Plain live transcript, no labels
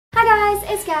guys,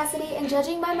 it's Cassidy, and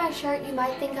judging by my shirt, you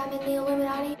might think I'm in the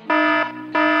Illuminati.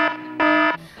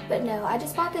 But no, I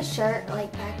just bought this shirt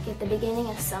like back at the beginning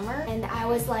of summer, and I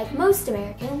was like most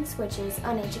Americans, which is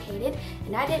uneducated,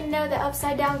 and I didn't know that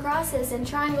upside down crosses and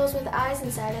triangles with eyes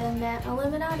inside of them meant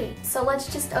Illuminati. So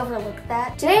let's just overlook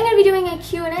that. Today I'm going to be doing a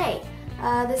Q&A.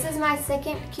 This is my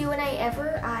second Q&A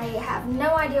ever. I have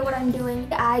no idea what I'm doing.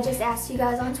 I just asked you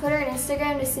guys on Twitter and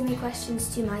Instagram to send me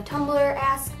questions to my Tumblr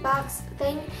Ask Box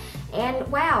thing. And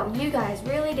wow, you guys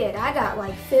really did. I got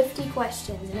like 50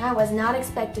 questions and I was not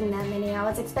expecting that many. I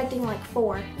was expecting like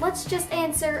 4. Let's just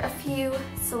answer a few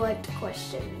select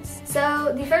questions.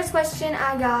 So the first question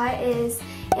I got is,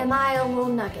 am I a little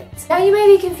nugget? Now you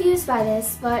may be confused by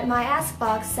this, but my Ask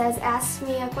Box says, ask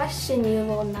me a question, you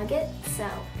little nugget.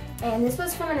 And this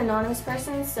was from an anonymous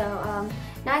person, so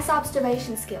nice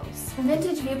observation skills.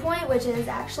 Vintage Viewpoint, which is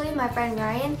actually my friend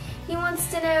Ryan, he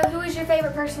wants to know who is your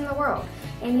favorite person in the world.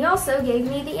 And he also gave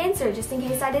me the answer, just in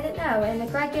case I didn't know, and the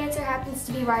correct answer happens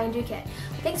to be Ryan Duquette.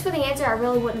 Thanks for the answer, I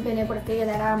really wouldn't have been able to figure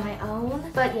that out on my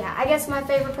own. But yeah, I guess my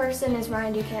favorite person is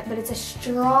Ryan Duquette, but it's a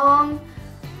strong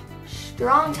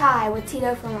tie with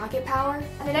Tito from Rocket Power.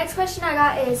 And the next question I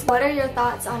got is, what are your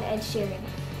thoughts on Ed Sheeran?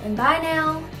 And by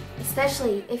now,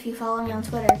 especially if you follow me on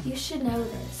Twitter, you should know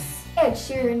this. Ed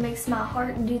Sheeran makes my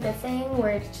heart do the thing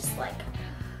where it's just like,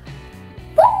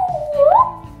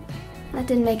 woo! That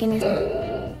didn't make any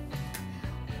sense.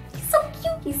 He's so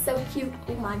cute. He's so cute.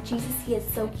 Oh my Jesus, he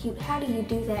is so cute. How do you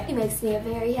do that? He makes me a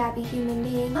very happy human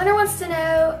being. Hunter wants to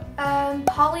know,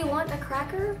 Polly want a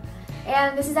cracker?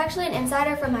 And this is actually an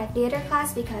insider from my theater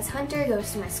class because Hunter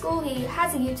goes to my school. He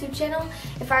has a YouTube channel.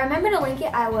 If I remember to link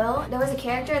it, I will. There was a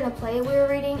character in the play we were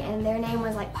reading and their name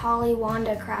was like Polly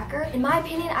Wanda Cracker. In my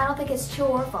opinion, I don't think it's true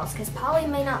or false because Polly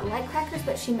may not like crackers,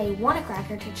 but she may want a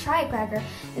cracker to try a cracker.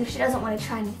 And if she doesn't want to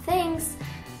try new things,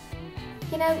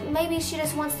 you know, maybe she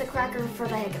just wants the cracker for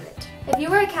the heck of it. If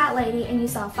you were a cat lady and you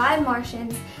saw 5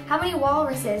 Martians, how many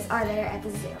walruses are there at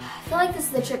the zoo? I feel like this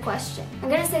is the trick question. I'm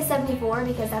gonna say 74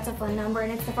 because that's a fun number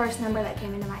and it's the first number that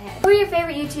came into my head. Who are your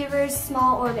favorite YouTubers,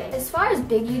 small or big? As far as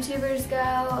big YouTubers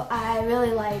go, I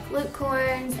really like Luke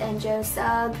Corns and Joe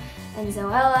Sugg and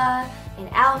Zoella and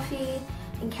Alfie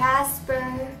and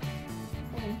Casper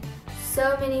and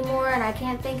so many more, and I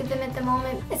can't think of them at the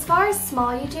moment. As far as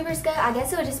small YouTubers go, I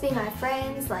guess it would just be my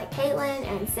friends like Caitlin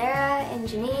and Sarah and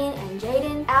Janine and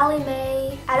Jaden, Allie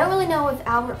Mae. I don't really know if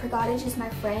Albert Prigottage is my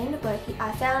friend, but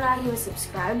I found out he was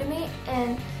subscribed to me,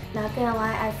 and not gonna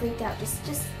lie, I freaked out just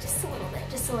a little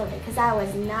bit, because I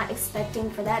was not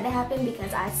expecting for that to happen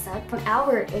because I suck.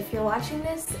 Albert, if you're watching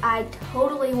this, I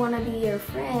totally want to be your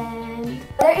friend.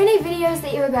 Are there any videos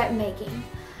that you regret making?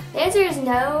 The answer is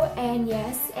no and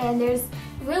yes, and there's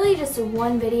really just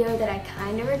one video that I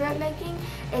kind of regret making.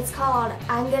 It's called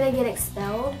I'm Gonna Get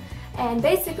Expelled, and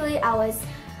basically I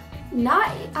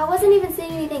wasn't even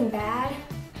saying anything bad,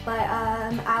 but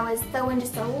I was throwing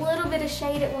just a little bit of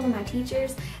shade at one of my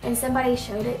teachers, and somebody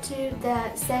showed it to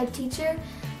the said teacher,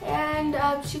 and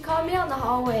she called me out in the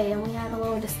hallway and we had a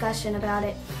little discussion about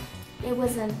it. It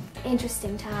was an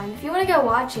interesting time. If you want to go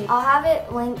watch it, I'll have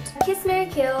it linked. Kiss, Marry,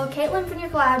 Kill, Caitlin from your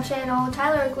collab channel,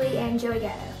 Tyler Oakley, and Joey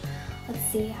Gatto. Let's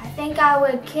see, I think I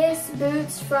would kiss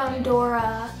Boots from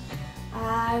Dora.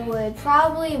 I would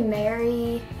probably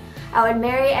marry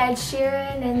Ed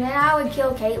Sheeran, and then I would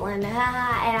kill Caitlin. And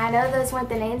I know those weren't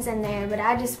the names in there, but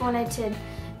I just wanted to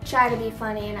try to be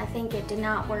funny, and I think it did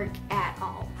not work at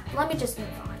all. Let me just move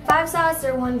on. 5 sauce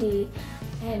or 1D?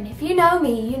 And if you know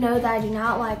me, you know that I do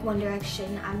not like One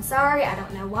Direction. I'm sorry, I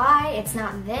don't know why. It's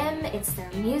not them, it's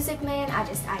their music, man.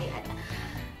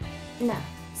 No.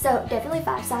 So definitely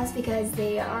 5 sauce because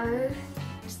they are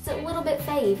just a little bit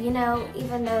fave, you know,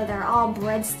 even though they're all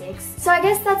breadsticks. So I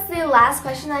guess that's the last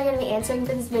question that I'm going to be answering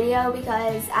for this video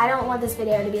because I don't want this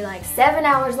video to be like 7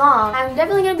 hours long. I'm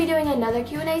definitely going to be doing another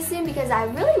Q&A soon because I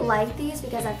really like these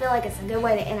because I feel like it's a good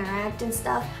way to interact and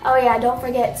stuff. Oh yeah, don't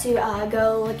forget to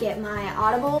go look at my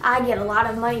Audible. I get a lot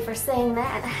of money for saying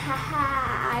that.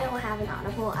 I don't have an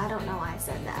Audible. I don't know why I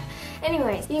said that.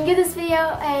 Anyways, you can give this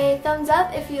video a thumbs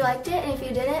up if you liked it, and if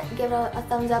you didn't, give it a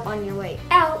thumbs up on your way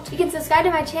out. You can subscribe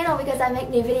to my channel because I make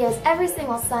new videos every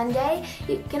single Sunday.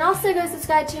 You can also go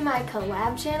subscribe to my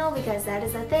collab channel because that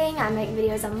is a thing. I make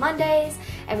videos on Mondays.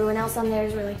 Everyone else on there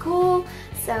is really cool,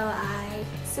 so I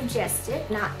suggest it.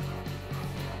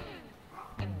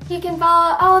 You can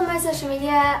follow all of my social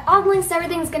media. All the links to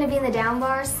everything is going to be in the down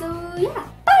bar, so yeah.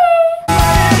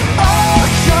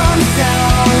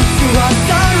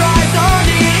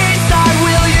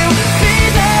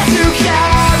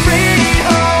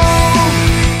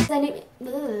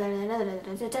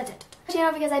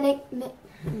 Channel because I make